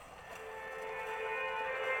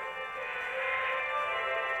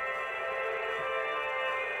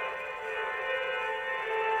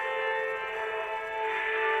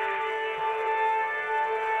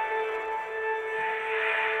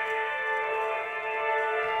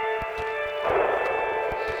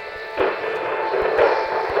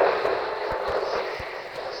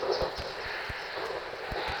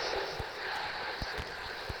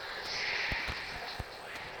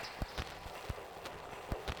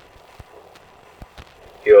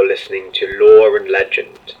You're listening to Lore and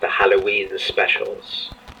Legend, the Halloween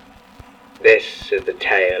specials. This is the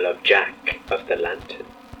tale of Jack of the Lantern.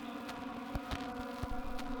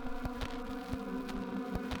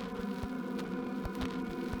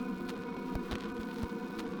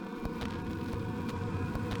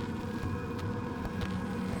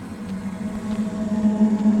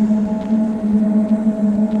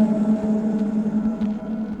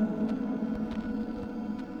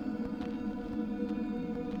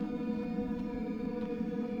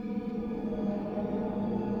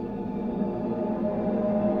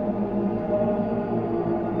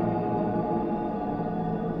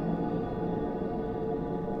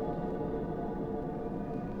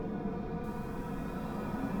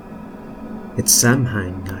 It's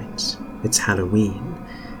Samhain night, it's Halloween,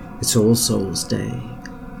 it's All Souls Day,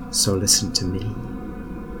 so listen to me.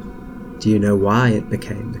 Do you know why it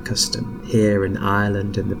became the custom, here in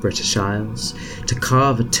Ireland and the British Isles, to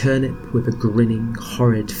carve a turnip with a grinning,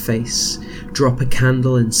 horrid face, drop a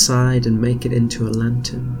candle inside and make it into a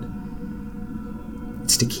lantern?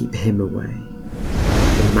 It's to keep him away,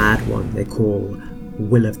 the mad one they call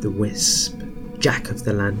Will o' the Wisp, Jack of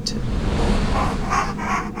the Lantern.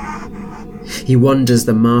 He wanders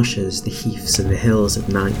the marshes, the heaths and the hills at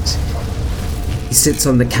night. He sits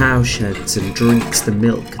on the cowsheds and drinks the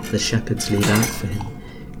milk the shepherds leave out for him.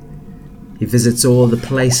 He visits all the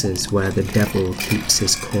places where the devil keeps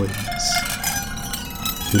his coins.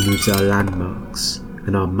 He moves our landmarks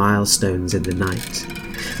and our milestones in the night,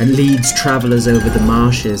 and leads travellers over the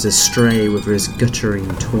marshes astray with his guttering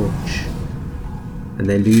torch. And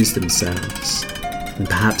they lose themselves, and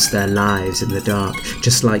perhaps their lives in the dark,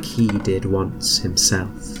 just like he did once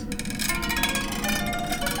himself.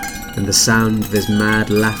 And the sound of his mad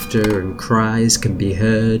laughter and cries can be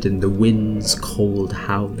heard in the wind's cold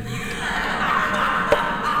howling.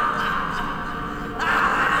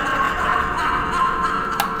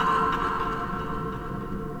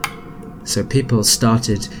 So people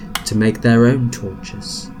started to make their own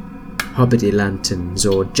torches, hobbity lanterns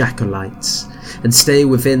or jack-o'-lights, and stay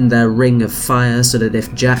within their ring of fire so that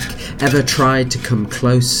if Jack ever tried to come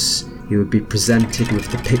close, he would be presented with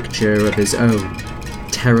the picture of his own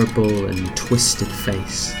terrible and twisted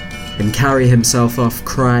face, and carry himself off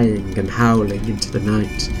crying and howling into the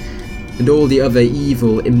night, and all the other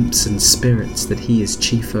evil imps and spirits that he is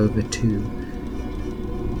chief over too.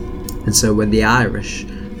 And so when the Irish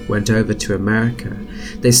went over to America,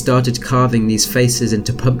 they started carving these faces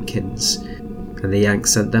into pumpkins, and the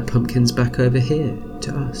Yanks sent their pumpkins back over here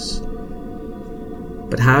to us.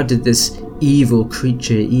 But how did this evil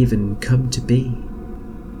creature even come to be?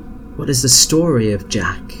 What is the story of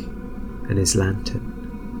Jack and his lantern?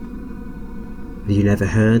 Have you never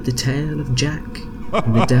heard the tale of Jack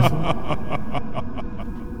and the devil?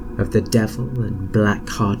 Of the devil and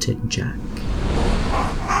black-hearted Jack?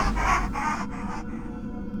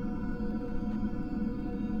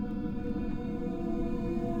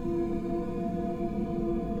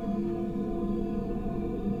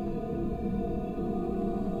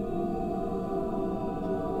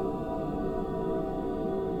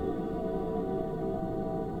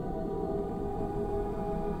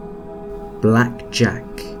 Black Jack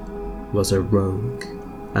was a rogue,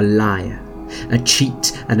 a liar, a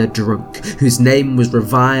cheat and a drunk, whose name was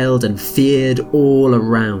reviled and feared all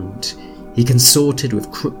around. He consorted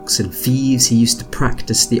with crooks and thieves. He used to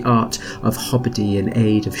practice the art of hobbity in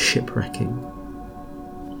aid of shipwrecking.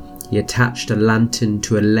 He attached a lantern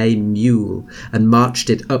to a lame mule and marched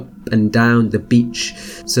it up and down the beach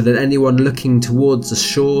so that anyone looking towards the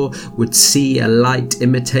shore would see a light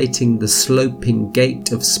imitating the sloping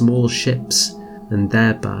gait of small ships, and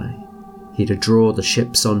thereby he'd draw the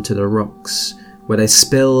ships onto the rocks, where they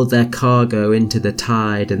spilled their cargo into the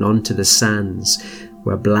tide and onto the sands,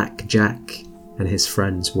 where Black Jack and his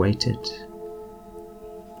friends waited.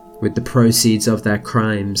 With the proceeds of their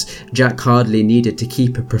crimes, Jack hardly needed to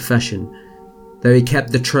keep a profession. Though he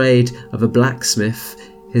kept the trade of a blacksmith,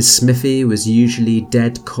 his smithy was usually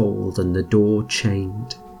dead cold and the door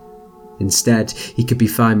chained. Instead, he could be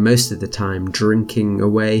found most of the time drinking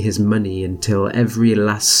away his money until every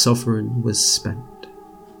last sovereign was spent.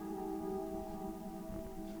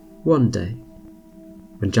 One day,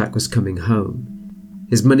 when Jack was coming home,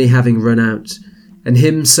 his money having run out, and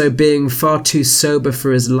him so being far too sober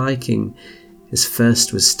for his liking, his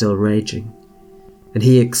thirst was still raging, and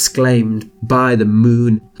he exclaimed, "By the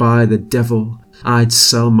moon, by the devil, I'd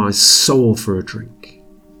sell my soul for a drink."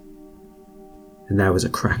 And there was a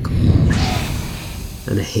crackle,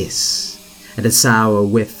 and a hiss, and a sour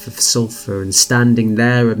whiff of sulphur, and standing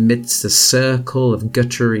there amidst a circle of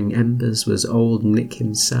guttering embers was old Nick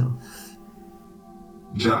himself.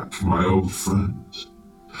 Jack, my old friend.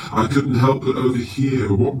 I couldn't help but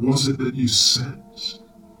overhear. What was it that you said?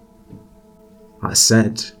 I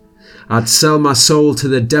said I'd sell my soul to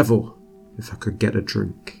the devil if I could get a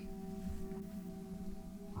drink.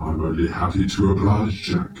 I'm only happy to oblige,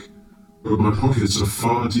 Jack, but my pockets are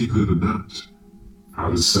far deeper than that. How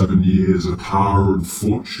does 7 years of power and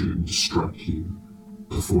fortune strike you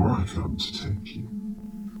before I come to take you?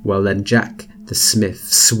 Well then, Jack the smith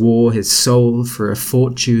swore his soul for a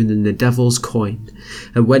fortune in the devil's coin,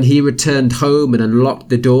 and when he returned home and unlocked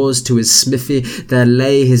the doors to his smithy, there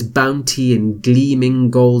lay his bounty in gleaming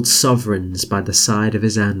gold sovereigns by the side of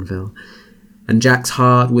his anvil. And Jack's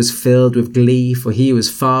heart was filled with glee, for he was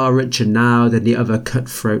far richer now than the other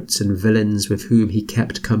cutthroats and villains with whom he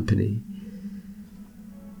kept company.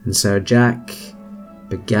 And so Jack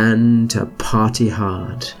began to party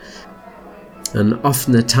hard. And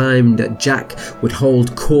often the time that Jack would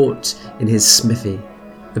hold court in his smithy,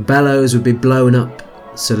 the bellows would be blown up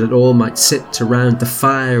so that all might sit around the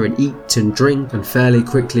fire and eat and drink, and fairly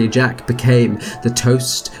quickly Jack became the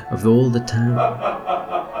toast of all the town.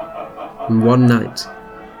 And one night,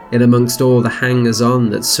 in amongst all the hangers-on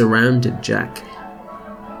that surrounded Jack,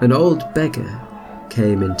 an old beggar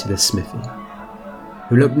came into the smithy,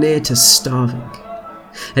 who looked near to starving,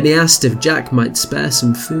 and he asked if Jack might spare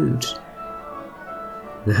some food.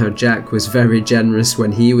 Now Jack was very generous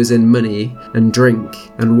when he was in money and drink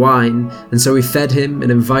and wine, and so he fed him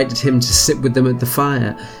and invited him to sit with them at the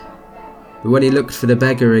fire. But when he looked for the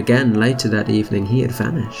beggar again later that evening, he had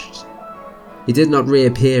vanished. He did not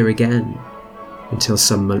reappear again until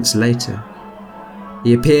some months later.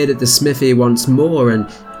 He appeared at the smithy once more, and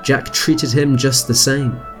Jack treated him just the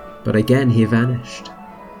same, but again he vanished.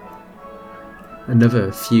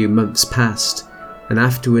 Another few months passed, and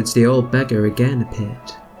afterwards the old beggar again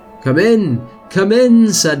appeared. Come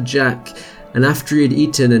in, said Jack, and after he had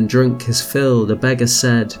eaten and drunk his fill, the beggar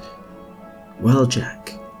said, Well,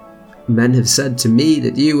 Jack, men have said to me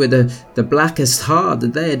that you were the blackest heart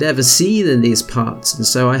that they had ever seen in these parts, and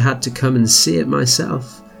so I had to come and see it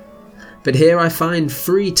myself. But here I find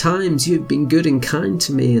 3 times you have been good and kind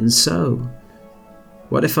to me, and so,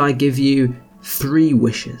 what if I give you 3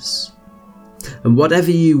 wishes? And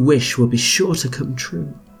whatever you wish will be sure to come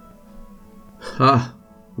true. Ah,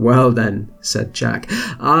 well then, said Jack,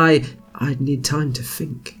 I'd need time to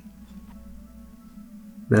think.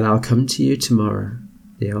 Then I'll come to you tomorrow,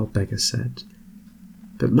 the old beggar said.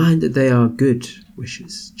 But mind that they are good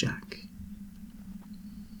wishes, Jack.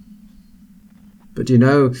 But you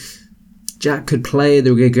know, Jack could play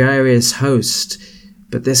the gregarious host,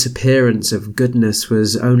 but this appearance of goodness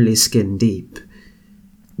was only skin deep.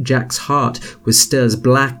 Jack's heart was still as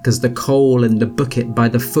black as the coal in the bucket by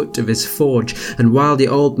the foot of his forge, and while the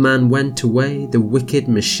old man went away, the wicked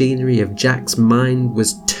machinery of Jack's mind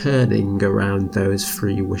was turning around those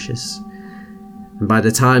 3 wishes. And by the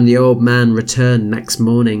time the old man returned next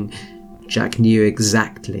morning, Jack knew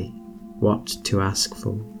exactly what to ask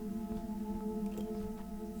for.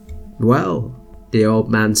 Well, the old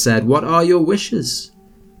man said, what are your wishes?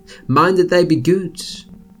 Mind that they be good.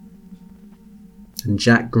 And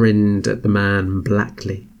Jack grinned at the man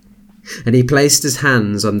blackly, and he placed his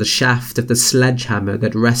hands on the shaft of the sledgehammer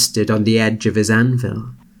that rested on the edge of his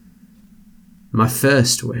anvil. My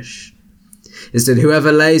first wish is that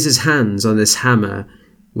whoever lays his hands on this hammer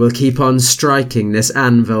will keep on striking this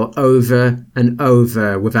anvil over and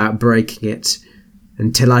over without breaking it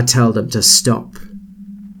until I tell them to stop.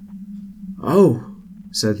 Oh,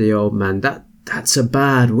 said the old man, that's a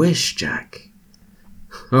bad wish, Jack.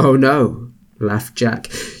 Oh no, laughed Jack.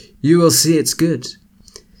 You will see it's good.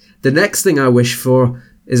 The next thing I wish for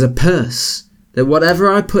is a purse that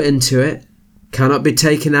whatever I put into it cannot be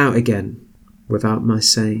taken out again without my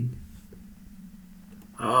saying.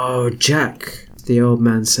 Oh, Jack, the old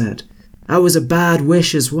man said, that was a bad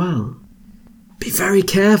wish as well. Be very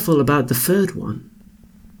careful about the 3rd one.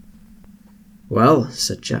 Well,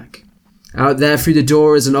 said Jack, out there through the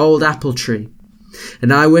door is an old apple tree,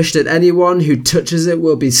 and I wish that anyone who touches it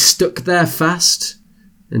will be stuck there fast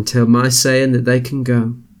until my saying that they can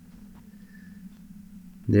go.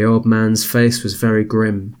 The old man's face was very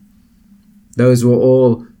grim. Those were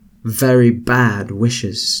all very bad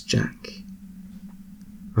wishes, Jack.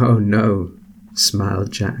 Oh no,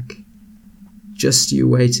 smiled Jack. Just you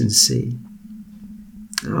wait and see.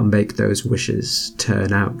 I'll make those wishes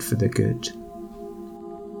turn out for the good.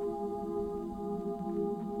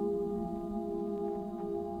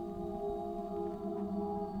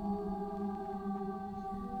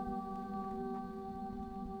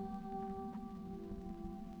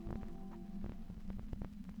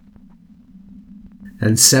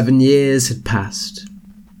 And 7 years had passed,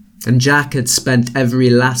 And Jack had spent every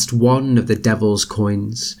last one of the devil's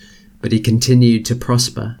coins, but he continued to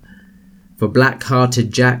prosper. For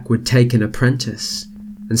black-hearted Jack would take an apprentice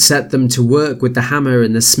and set them to work with the hammer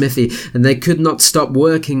in the smithy, and they could not stop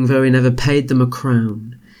working, though he never paid them a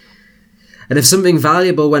crown. And if something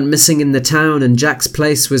valuable went missing in the town and Jack's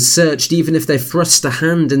place was searched, even if they thrust a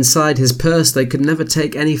hand inside his purse, they could never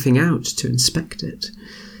take anything out to inspect it.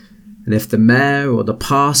 And if the mayor or the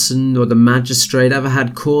parson or the magistrate ever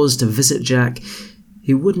had cause to visit Jack,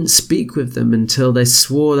 he wouldn't speak with them until they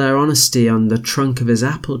swore their honesty on the trunk of his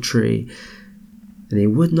apple tree, and he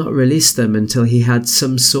would not release them until he had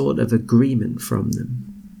some sort of agreement from them.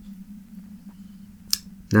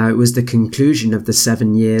 Now it was the conclusion of the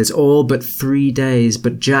 7 years, all but 3 days,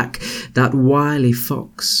 but Jack, that wily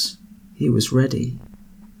fox, he was ready.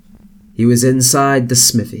 He was inside the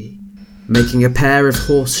smithy, making a pair of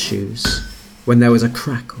horseshoes, when there was a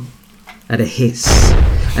crackle, and a hiss,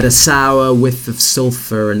 and a sour whiff of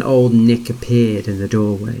sulphur, and old Nick appeared in the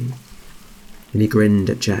doorway. And he grinned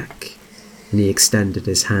at Jack, and he extended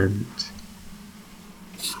his hand.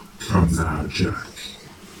 Come now, Jack.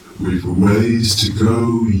 We've a ways to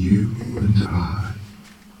go, you and I.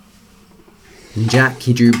 And Jack,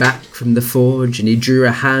 he drew back from the forge, and he drew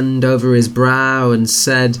a hand over his brow, and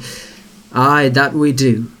said, "Aye, that we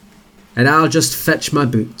do, and I'll just fetch my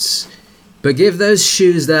boots. But give those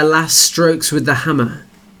shoes their last strokes with the hammer,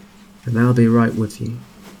 and I'll be right with you."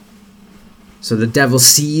 So the devil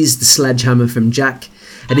seized the sledgehammer from Jack,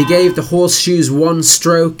 and he gave the horseshoes one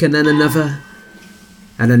stroke, and then another,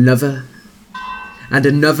 and another, and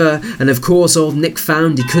another, and of course old Nick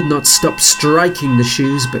found he could not stop striking the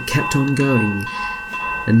shoes, but kept on going.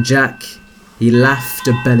 And Jack, he laughed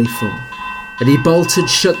a bellyful, and he bolted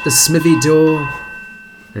shut the smithy door,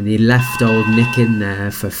 and he left old Nick in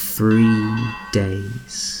there for 3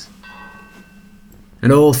 days.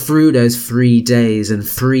 And all through those 3 days and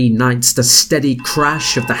 3 nights, the steady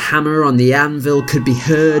crash of the hammer on the anvil could be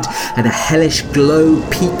heard, and a hellish glow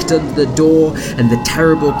peeked under the door, and the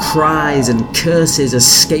terrible cries and curses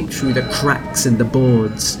escaped through the cracks in the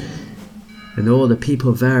boards. And all the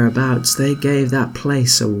people thereabouts, they gave that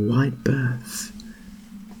place a wide berth.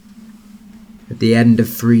 At the end of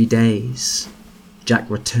 3 days, Jack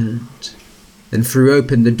returned, and threw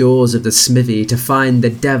open the doors of the smithy to find the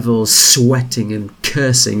devil sweating and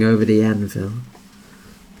cursing over the anvil.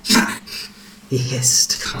 Jack! He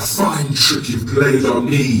hissed. A fine trick you've played on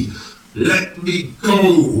me! Let me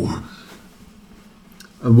go!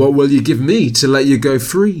 "And what will you give me to let you go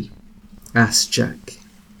free?" asked Jack.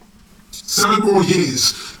 7 more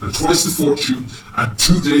years, and twice the fortune, and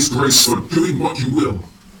 2 days' grace for doing what you will,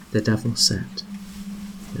 the devil said.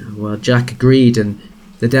 Well, Jack agreed, and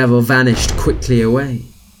the devil vanished quickly away.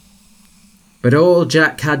 But all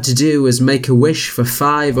Jack had to do was make a wish for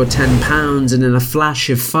 5 or 10 pounds, and in a flash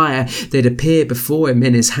of fire they'd appear before him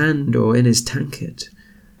in his hand or in his tankard.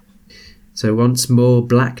 So once more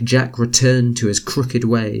Black Jack returned to his crooked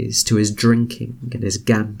ways, to his drinking and his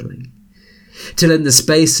gambling, till in the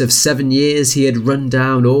space of 7 years he had run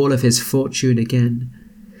down all of his fortune again.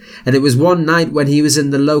 And it was one night when he was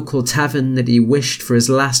in the local tavern that he wished for his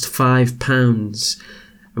last 5 pounds,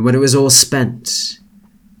 and when it was all spent,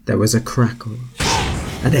 there was a crackle,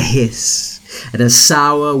 and a hiss, and a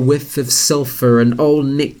sour whiff of sulphur, and old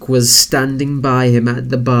Nick was standing by him at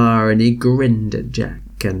the bar, and he grinned at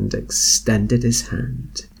Jack and extended his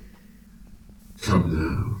hand. Come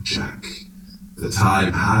now, Jack. The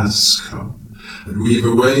time has come, and we've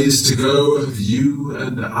a ways to go of you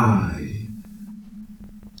and I.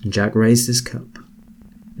 And Jack raised his cup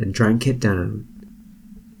and drank it down.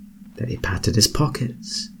 Then he patted his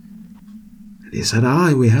pockets, and he said,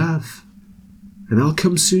 "Aye, we have, and I'll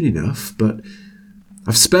come soon enough, but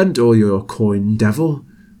I've spent all your coin, devil.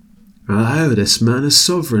 I owe this man a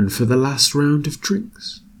sovereign for the last round of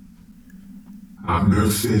drinks." "Have no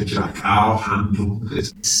fear, Jack, I'll handle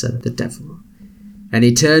it," said the devil. And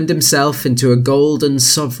he turned himself into a golden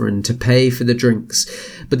sovereign to pay for the drinks.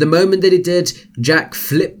 But the moment that he did, Jack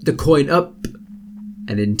flipped the coin up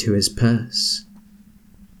and into his purse.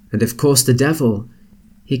 And of course the devil,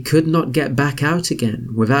 he could not get back out again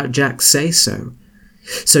without Jack's say-so.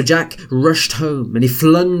 So Jack rushed home, and he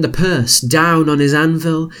flung the purse down on his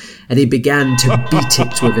anvil, and he began to beat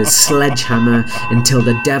it with his sledgehammer until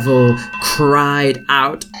the devil cried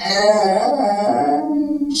out,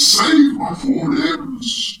 "Oh, save my 4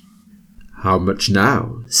 limbs!" "How much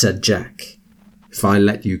now?" said Jack, "if I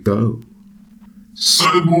let you go?"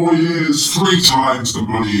 7 more years, 3 times the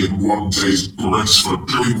money, and 1 day's grace for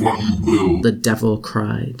doing what you will, the devil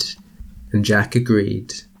cried, and Jack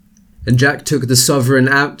agreed. And Jack took the sovereign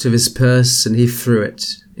out of his purse and he threw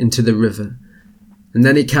it into the river. And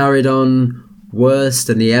then he carried on worse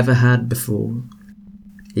than he ever had before.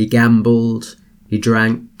 He gambled, he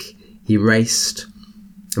drank, he raced,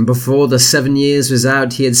 and before the 7 years was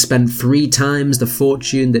out he had spent 3 times the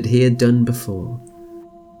fortune that he had done before.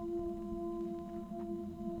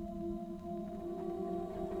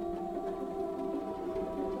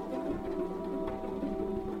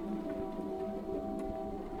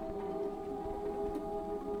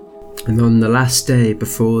 And on the last day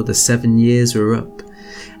before the 7 years were up,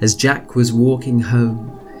 as Jack was walking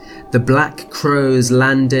home, the black crows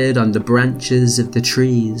landed on the branches of the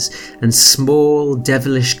trees, and small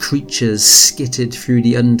devilish creatures skittered through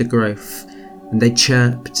the undergrowth, and they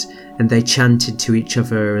chirped and they chanted to each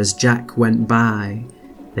other as Jack went by.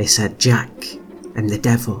 They said, "Jack and the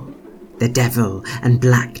devil and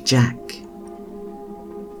Black Jack."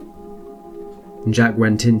 And Jack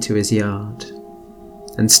went into his yard,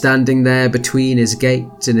 and standing there between his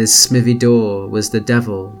gate and his smithy door was the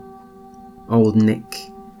devil, Old Nick,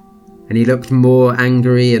 and he looked more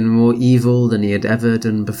angry and more evil than he had ever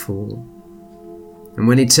done before. And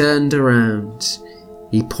when he turned around,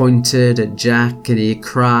 he pointed at Jack and he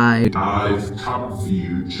cried, "I've come for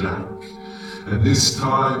you, Jack, and this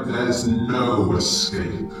time there's no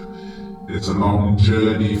escape. It's a long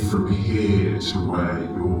journey from here to where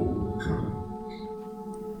you're going."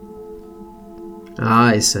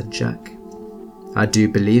 "Aye," said Jack, "I do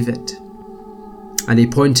believe it." And he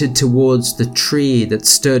pointed towards the tree that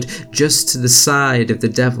stood just to the side of the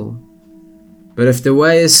devil. "But if the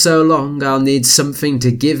way is so long, I'll need something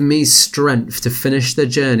to give me strength to finish the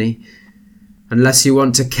journey. Unless you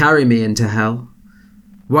want to carry me into hell,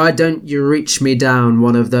 why don't you reach me down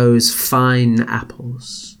one of those fine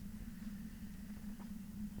apples?"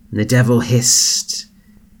 And the devil hissed,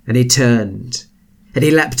 and he turned, and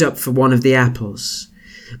he leapt up for one of the apples.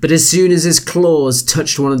 But as soon as his claws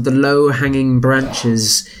touched one of the low-hanging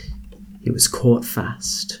branches, he was caught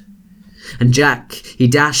fast. And Jack, he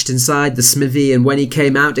dashed inside the smithy, and when he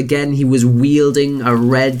came out again, he was wielding a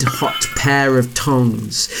red-hot pair of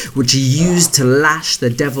tongs, which he used to lash the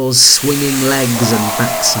devil's swinging legs and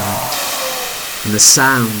backside. And the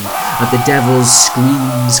sound of the devil's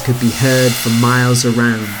screams could be heard for miles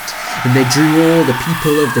around, and they drew all the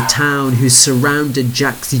people of the town who surrounded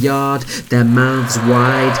Jack's yard, their mouths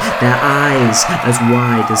wide, their eyes as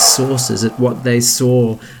wide as saucers at what they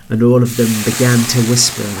saw, and all of them began to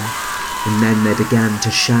whisper, and then they began to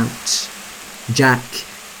shout, "Jack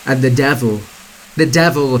and the devil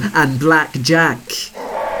and Black Jack."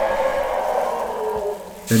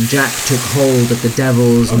 Then Jack took hold of the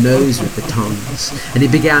devil's nose with the tongs, and he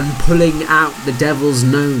began pulling out the devil's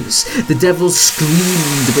nose. The devil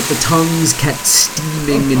screamed, but the tongs kept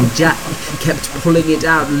steaming, and Jack kept pulling it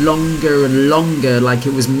out longer and longer, like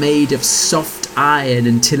it was made of soft iron,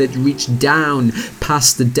 until it reached down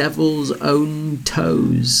past the devil's own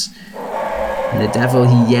toes. And the devil,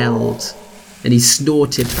 he yelled, and he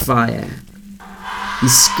snorted fire. He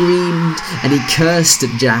screamed and he cursed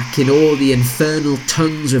at Jack in all the infernal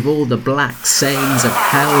tongues of all the black sayings of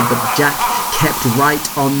hell, but Jack kept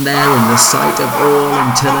right on there in the sight of all,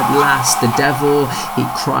 until at last the devil, he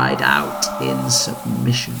cried out in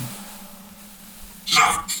submission,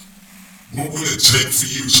 "Jack, what will it take for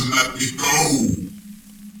you to let me go?"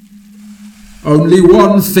 "Only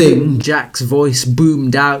one thing," Jack's voice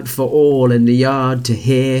boomed out for all in the yard to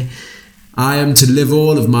hear. "I am to live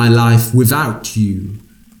all of my life without you,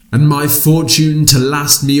 and my fortune to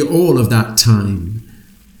last me all of that time."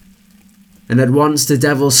 And at once the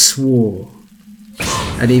devil swore,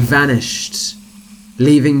 and he vanished,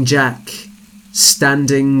 leaving Jack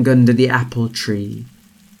standing under the apple tree,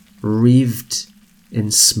 wreathed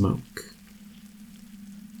in smoke.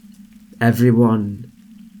 Everyone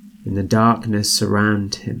in the darkness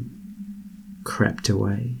around him crept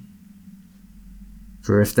away.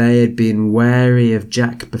 For if they had been wary of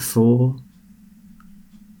Jack before,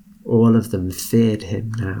 all of them feared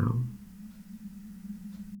him now.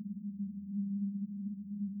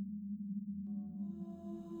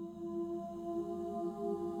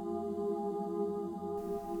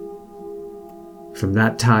 From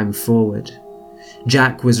that time forward,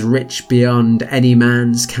 Jack was rich beyond any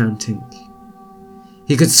man's counting.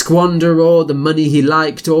 He could squander all the money he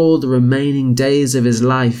liked all the remaining days of his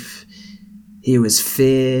life. He was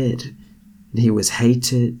feared, and he was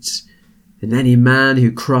hated, and any man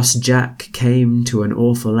who crossed Jack came to an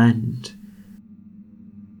awful end.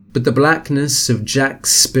 But the blackness of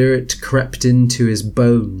Jack's spirit crept into his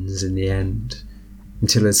bones in the end,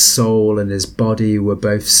 until his soul and his body were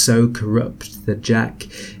both so corrupt that Jack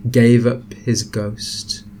gave up his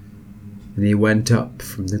ghost and he went up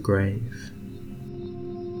from the grave.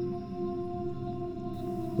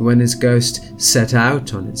 When his ghost set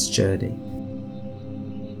out on its journey,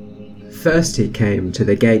 first he came to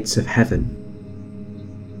the gates of heaven,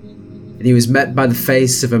 and he was met by the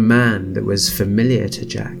face of a man that was familiar to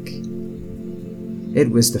Jack. It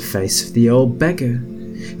was the face of the old beggar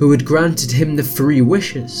who had granted him the 3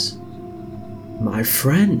 wishes. "My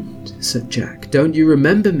friend," said Jack, "don't you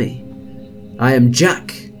remember me? I am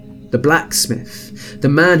Jack, the blacksmith, the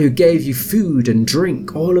man who gave you food and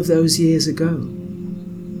drink all of those years ago."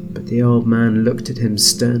 But the old man looked at him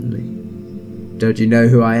sternly. "Don't you know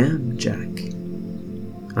who I am, Jack?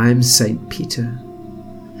 I am Saint Peter,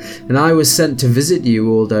 and I was sent to visit you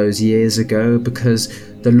all those years ago because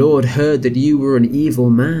the Lord heard that you were an evil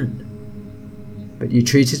man. But you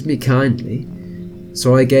treated me kindly,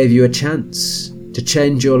 so I gave you a chance to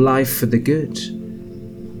change your life for the good.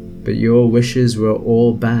 But your wishes were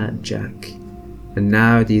all bad, Jack, and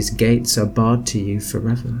now these gates are barred to you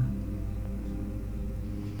forever."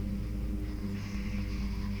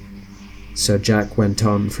 So Jack went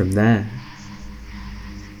on from there,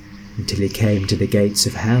 until he came to the gates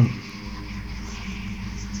of hell.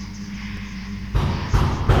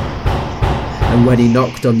 And when he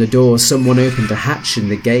knocked on the door, someone opened a hatch in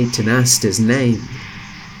the gate and asked his name.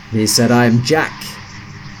 And he said, "I am Jack,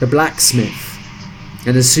 the blacksmith."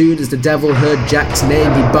 And as soon as the devil heard Jack's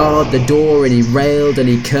name, he barred the door and he railed and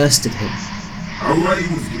he cursed at him. "Away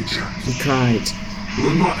with you, Jack!" He cried,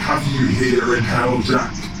 "We'll not have you here in hell,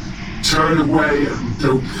 Jack. Turn away and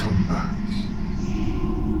don't come back."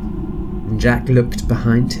 And Jack looked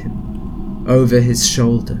behind him, over his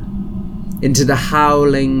shoulder, into the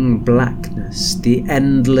howling blackness, the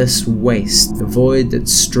endless waste, the void that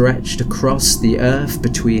stretched across the earth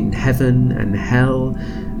between heaven and hell,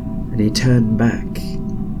 and he turned back,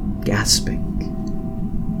 gasping.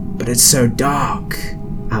 "But it's so dark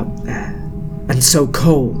out there, and so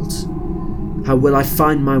cold. How will I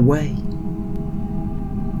find my way?"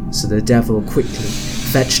 So the devil quickly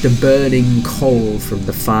fetched a burning coal from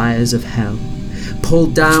the fires of hell,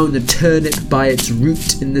 pulled down the turnip by its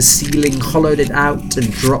root in the ceiling, hollowed it out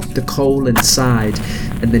and dropped the coal inside,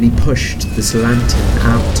 and then he pushed this lantern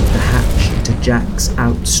out of the hatch into Jack's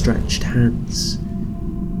outstretched hands.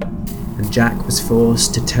 And Jack was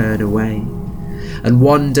forced to turn away and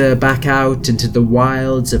wander back out into the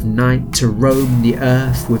wilds of night to roam the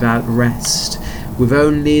earth without rest, with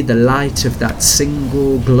only the light of that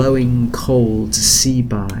single glowing coal to see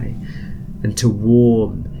by and to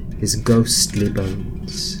warm his ghostly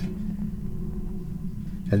bones.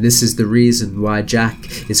 And this is the reason why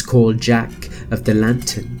Jack is called Jack of the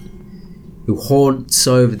Lantern, who haunts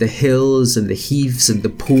over the hills and the heaths and the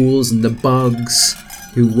pools and the bogs,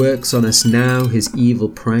 who works on us now his evil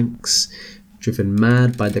pranks, driven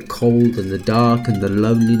mad by the cold and the dark and the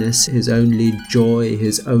loneliness. His only joy,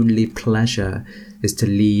 his only pleasure is to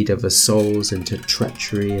lead other souls into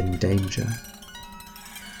treachery and danger.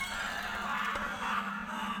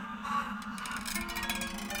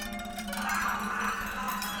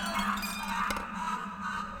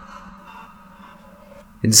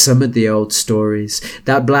 In some of the old stories,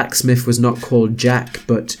 that blacksmith was not called Jack,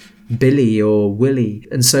 but Billy or Willy,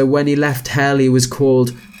 and so when he left hell he was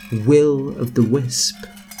called Will of the Wisp,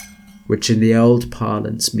 which in the old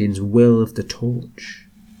parlance means Will of the Torch.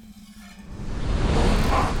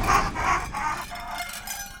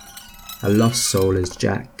 A lost soul is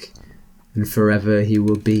Jack, and forever he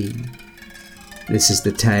will be. This is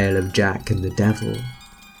the tale of Jack and the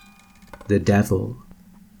devil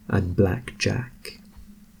and Black Jack.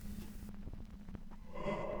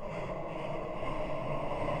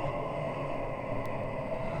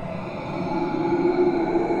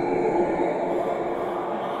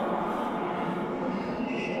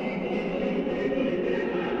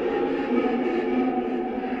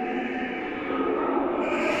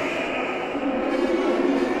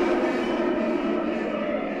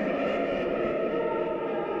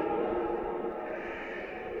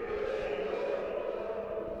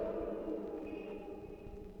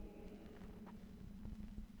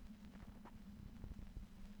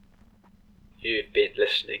 You've been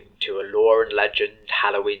listening to a Lore and Legend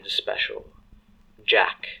Halloween special,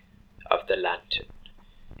 Jack of the Lantern.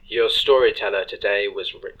 Your storyteller today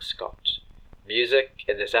was Rick Scott. Music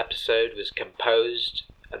in this episode was composed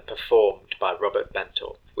and performed by Robert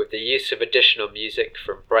Bentel, with the use of additional music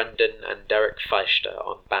from Brendan and Derek Feister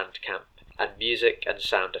on Bandcamp, and music and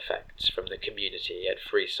sound effects from the community at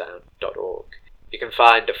freesound.org. You can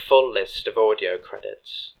find a full list of audio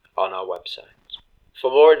credits on our website. For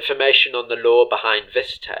more information on the lore behind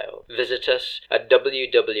this tale, visit us at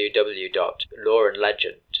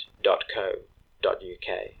www.loreandlegend.com.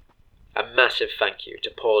 A massive thank you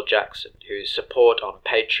to Paul Jackson, whose support on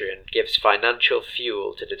Patreon gives financial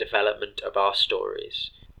fuel to the development of our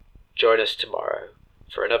stories. Join us tomorrow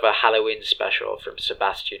for another Halloween special from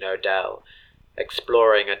Sebastian Odell,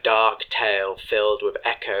 exploring a dark tale filled with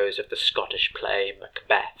echoes of the Scottish play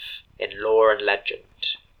Macbeth in lore and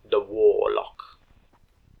legend, The Warlock.